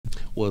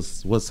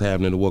What's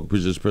happening? The Welcome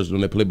Preachers Person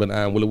on that play, but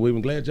I'm Willie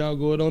Williams. Glad y'all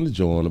going on to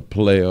join the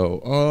play.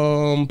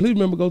 Please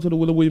remember, go to the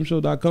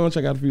WillieWilliamsShow.com,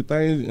 check out a few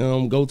things.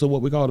 Go to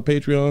what we call the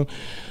Patreon,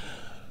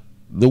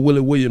 the Willie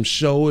Williams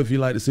Show, if you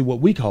like to see what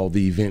we call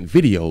the event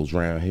videos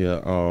around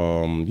here.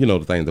 You know,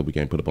 the things that we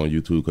can't put up on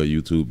YouTube because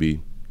YouTube be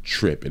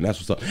tripping. That's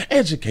what's up.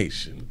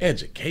 Education.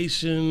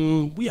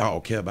 We all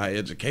care about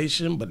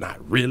education, but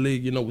not really.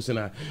 You know, we send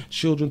our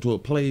children to a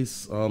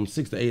place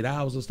 6 to 8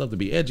 hours and stuff to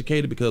be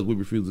educated because we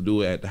refuse to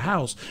do it at the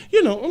house.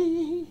 You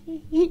know,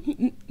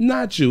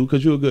 not you,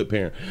 because you're a good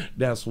parent.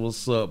 That's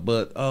what's up.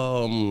 But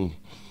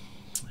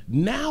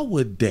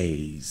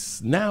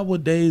nowadays, and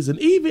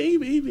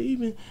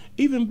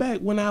even back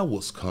when I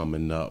was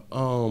coming up,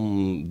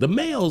 the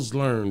males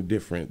learn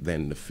different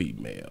than the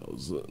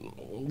females.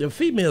 The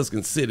females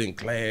can sit in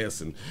class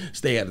and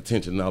stay at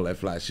attention and all that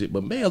fly shit,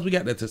 but males, we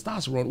got that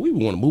testosterone. We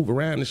want to move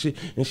around and shit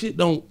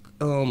don't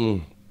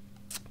the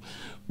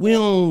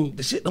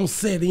shit don't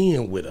set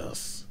in with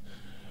us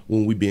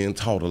when we being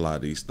taught a lot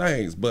of these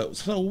things. But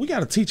so we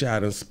got a teacher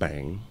out in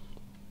Spain.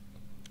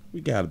 We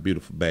got a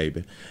beautiful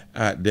baby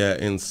out there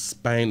in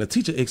Spain. The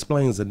teacher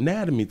explains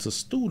anatomy to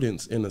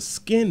students in a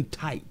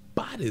skin-tight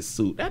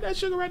bodysuit. That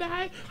sugar right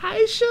there.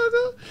 Hi,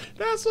 sugar.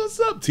 That's what's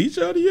up.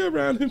 Teacher of the year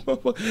around here,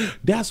 motherfucker.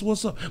 That's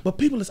what's up. But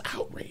people is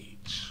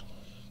outraged.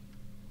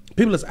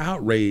 People is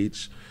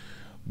outraged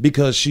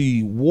because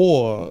she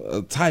wore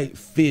a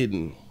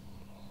tight-fitting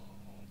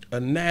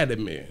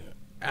anatomy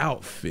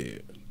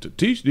outfit to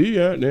teach the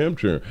damn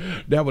children.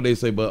 That's what they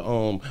say.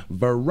 But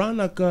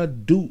Veronica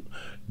Duque,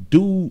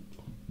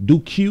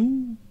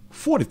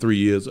 43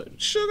 years.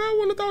 Sugar, I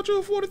wouldn't have thought you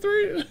were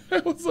 43.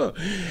 What's up?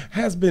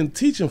 Has been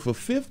teaching for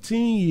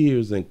 15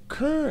 years and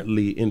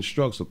currently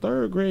instructs a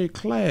 3rd grade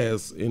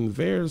class in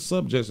various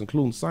subjects,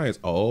 including science.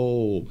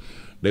 Oh,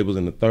 they was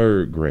in the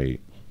 3rd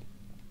grade.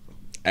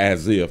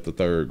 As if the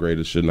 3rd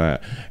graders should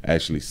not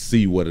actually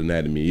see what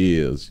anatomy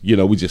is. You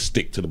know, we just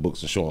stick to the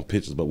books and show them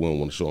pictures, but we don't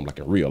want to show them like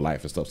in real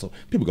life and stuff. So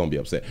people gonna be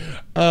upset.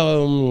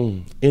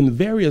 In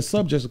various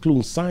subjects,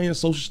 including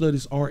science, social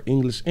studies, art,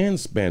 English, and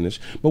Spanish.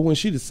 But when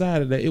she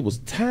decided that it was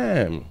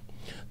time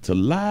to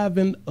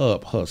liven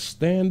up her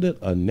standard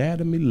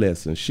anatomy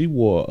lesson, she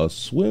wore a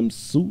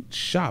swimsuit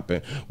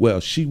shopping. Well,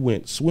 she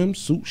went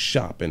swimsuit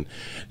shopping.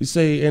 You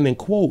say, and in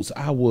quotes,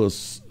 I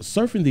was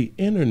surfing the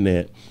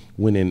internet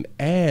when an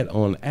ad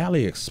on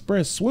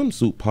AliExpress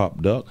swimsuit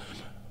popped up.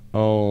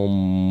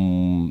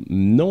 Knowing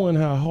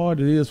how hard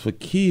it is for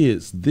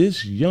kids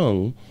this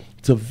young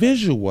to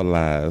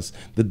visualize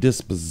the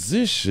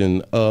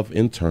disposition of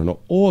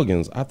internal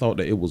organs, I thought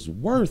that it was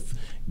worth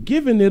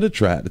giving it a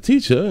try. The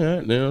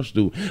teacher,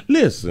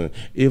 listen,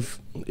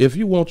 if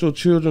you want your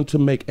children to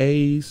make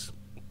A's,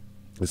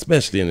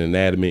 especially in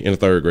anatomy, in the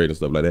 3rd grade and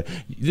stuff like that,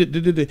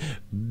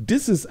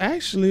 this is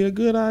actually a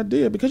good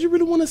idea because you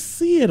really want to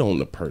see it on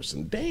the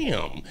person.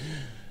 Damn,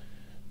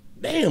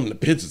 the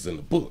pictures in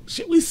the book.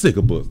 Shit, we sick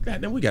of books.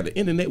 Goddamn, we got the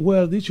internet.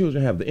 Well, these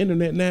children have the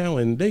internet now,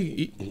 and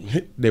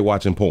they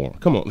watching porn.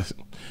 Come on,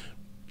 listen.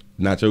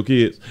 Not your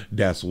kids.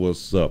 That's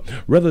what's up.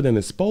 Rather than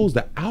expose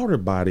the outer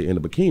body in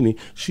a bikini,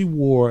 she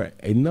wore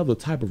another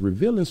type of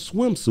revealing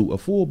swimsuit, a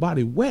full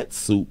body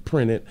wetsuit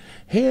printed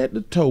head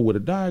to toe with a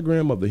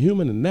diagram of the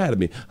human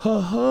anatomy. Her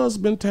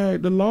husband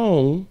tagged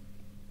along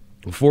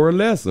for a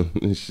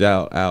lesson.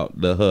 Shout out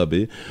the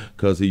hubby,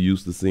 because he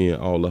used to seeing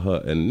all of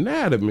her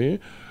anatomy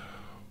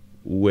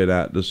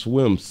without the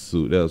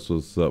swimsuit. That's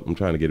what's up. I'm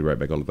trying to get it right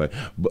back on the thing.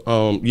 But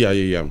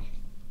yeah.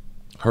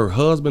 Her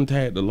husband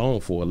tagged along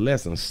for a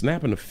lesson,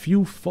 snapping a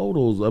few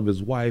photos of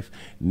his wife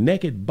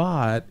naked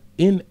bod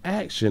in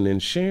action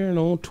and sharing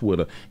on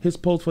Twitter. His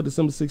post for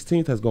December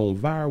 16th has gone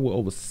viral with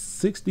over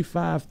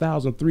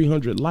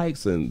 65,300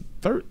 likes and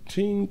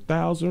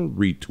 13,000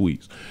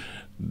 retweets.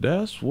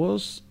 That's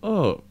what's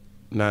up.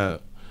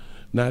 Now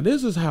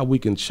this is how we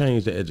can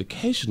change the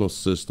educational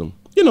system,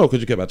 you know,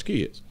 because you care about your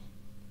kids.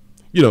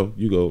 You know,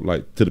 you go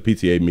like to the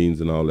PTA meetings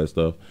and all that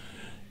stuff.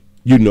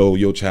 You know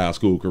your child's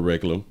school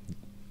curriculum.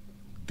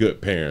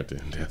 Good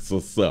parenting. That's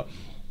what's up.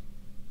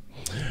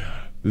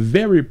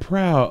 Very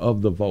proud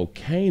of the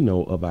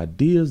volcano of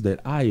ideas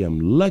that I am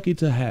lucky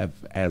to have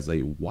as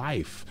a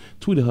wife,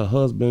 tweeted her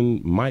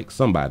husband, Mike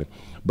somebody.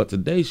 But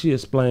today she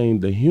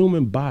explained the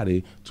human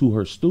body to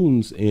her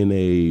students in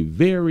a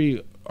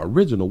very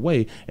original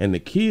way, and the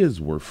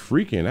kids were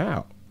freaking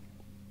out.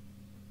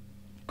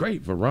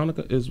 Great,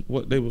 Veronica is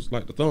what they was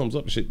like, the thumbs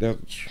up and shit.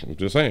 That's, I'm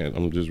just saying,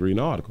 I'm just reading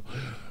the article.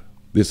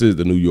 This is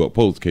the New York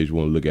Post, in case you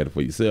want to look at it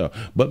for yourself.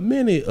 But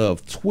many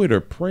of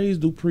Twitter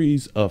praised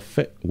Duque's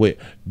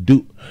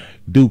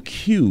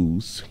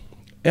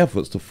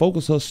efforts to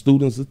focus her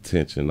students'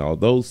 attention,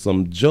 although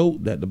some joke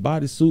that the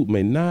bodysuit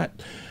may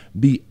not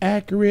be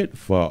accurate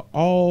for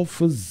all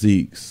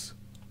physiques.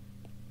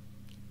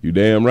 You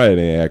damn right it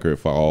ain't accurate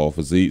for all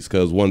physiques,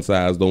 because one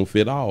size don't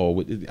fit all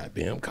with this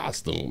goddamn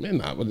costume.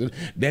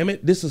 Damn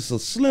it, this is a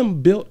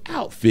slim built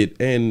outfit,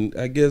 and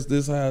I guess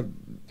this how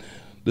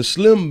the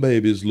slim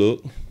babies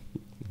look.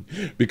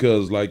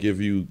 Because like if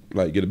you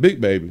like get a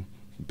big baby,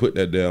 put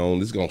that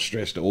down. It's gonna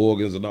stretch the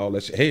organs and all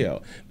that shit.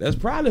 Hell, that's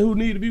probably who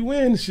need to be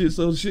wearing the shit,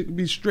 so the shit can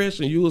be stretched,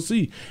 and you will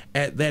see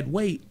at that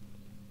weight,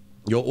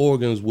 your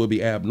organs will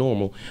be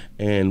abnormal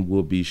and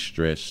will be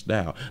stretched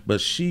out.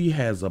 But she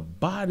has a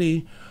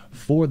body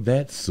for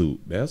that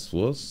suit. That's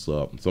what's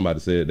up. Somebody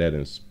said that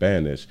in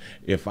Spanish.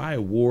 If I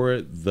wore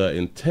it, the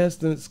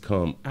intestines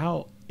come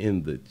out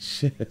in the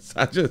chest.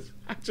 I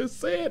just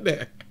said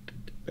that.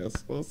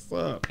 That's what's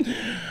up.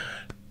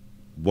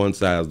 One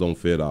size don't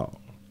fit all.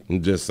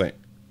 I'm just saying.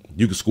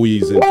 You can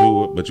squeeze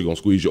into it, but you're going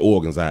to squeeze your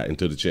organs out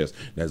into the chest.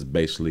 That's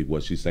basically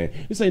what she's saying.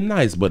 You say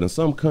nice, but in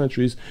some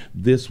countries,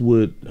 this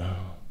would...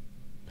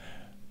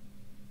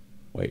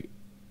 wait.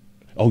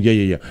 Oh,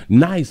 yeah.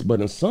 Nice, but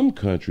in some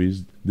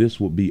countries, this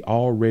would be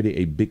already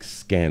a big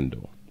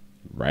scandal.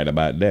 Right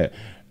about that.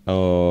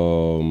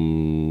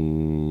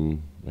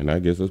 And I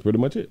guess that's pretty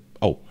much it.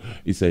 Oh,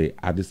 you say,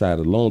 I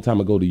decided a long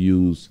time ago to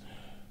use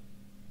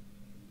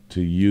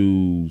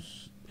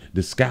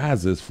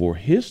disguises for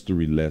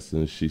history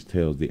lessons, she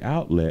tells the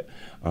outlet.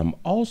 I'm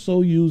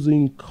also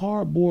using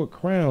cardboard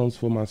crowns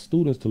for my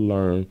students to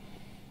learn.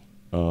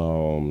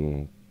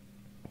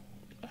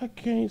 I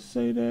can't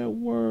say that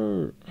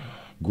word.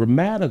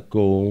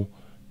 Grammatical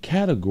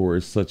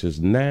categories such as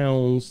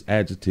nouns,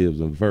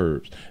 adjectives, and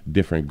verbs.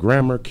 Different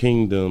grammar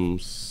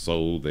kingdoms.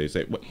 So they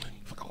say, well,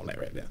 fuck all that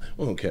right now.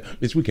 We don't care.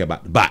 Bitch, we care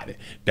about the body.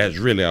 That's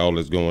really all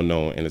that's going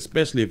on. And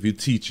especially if you're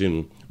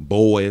teaching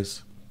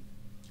boys,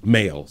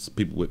 males,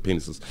 people with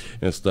penises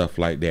and stuff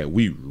like that,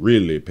 we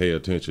really pay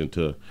attention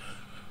to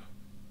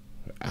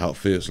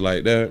outfits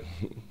like that.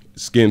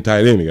 Skin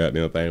tight, any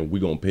goddamn thing,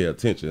 we're gonna pay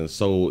attention.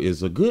 So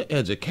it's a good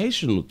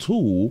educational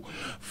tool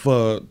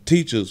for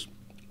teachers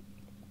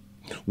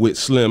with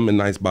slim and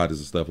nice bodies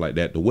and stuff like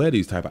that to wear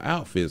these type of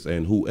outfits.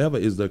 And whoever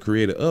is the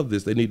creator of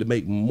this, they need to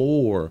make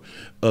more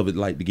of it,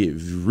 like to get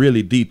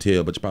really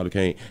detailed, but you probably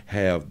can't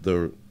have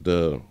the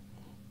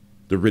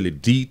really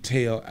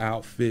detailed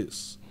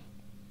outfits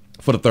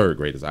for the third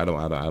graders. I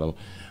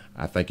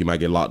think you might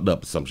get locked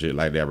up or some shit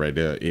like that right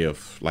there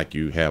if like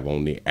you have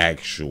on the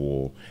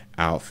actual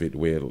outfit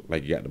where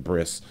like you got the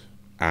breasts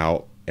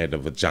out and the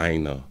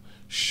vagina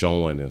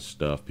showing and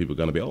stuff. People are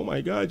gonna be, oh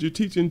my God, you're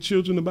teaching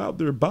children about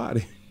their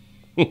body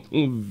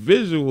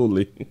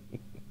visually.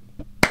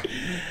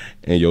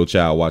 And your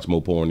child watch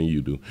more porn than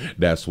you do.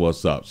 That's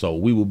what's up. So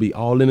we will be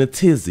all in a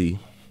tizzy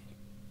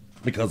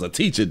because a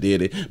teacher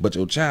did it, but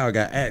your child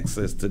got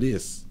access to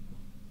this.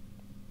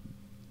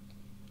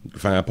 You can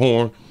find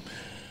porn.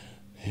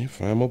 You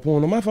find more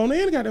porn on my phone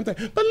and goddamn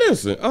thing. But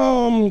listen,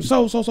 so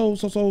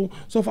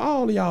for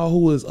all of y'all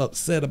who is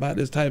upset about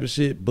this type of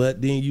shit,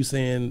 but then you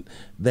saying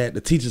that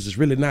the teachers is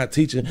really not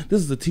teaching,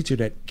 this is a teacher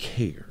that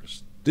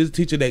cares. This is a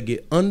teacher that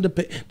get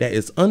underpaid, that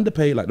is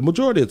underpaid like the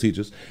majority of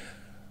teachers,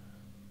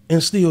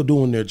 and still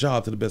doing their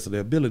job to the best of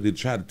their ability to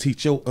try to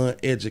teach your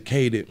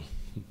uneducated,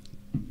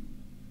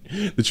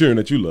 the children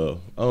that you love,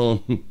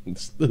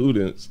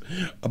 students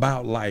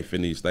about life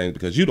and these things,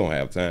 because you don't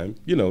have time.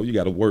 You know, you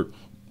got to work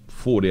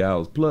 40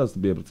 hours plus to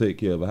be able to take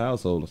care of a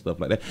household and stuff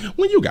like that.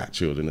 When you got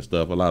children and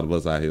stuff, a lot of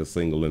us out here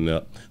single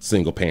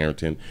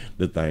parenting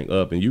the thing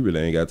up, and you really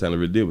ain't got time to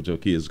really deal with your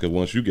kids, because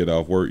once you get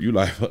off work, you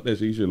like, fuck that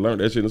shit, you should learn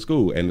that shit in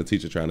school, and the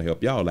teacher trying to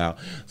help y'all out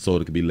so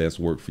it could be less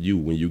work for you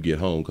when you get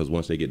home, because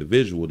once they get the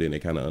visual, then they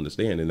kind of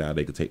understand, and now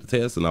they can take the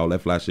test and all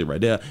that fly shit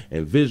right there,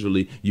 and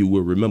visually you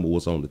will remember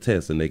what's on the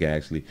test, and they can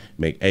actually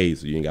make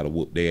A's, so you ain't got to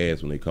whoop their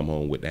ass when they come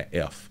home with that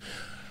F.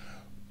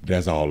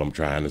 That's all I'm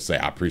trying to say.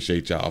 I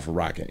appreciate y'all for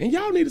rocking. And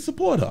y'all need to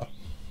support her.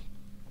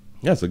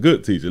 That's a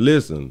good teacher.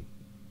 Listen,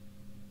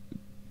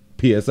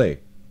 PSA.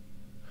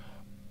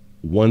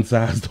 One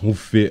size don't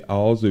fit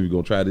all. So if you're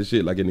going to try this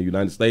shit like in the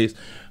United States,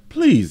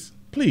 please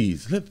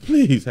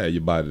have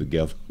your body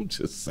together. I'm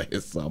just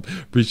saying something.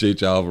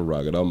 Appreciate y'all for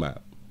rocking. I'm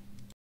out.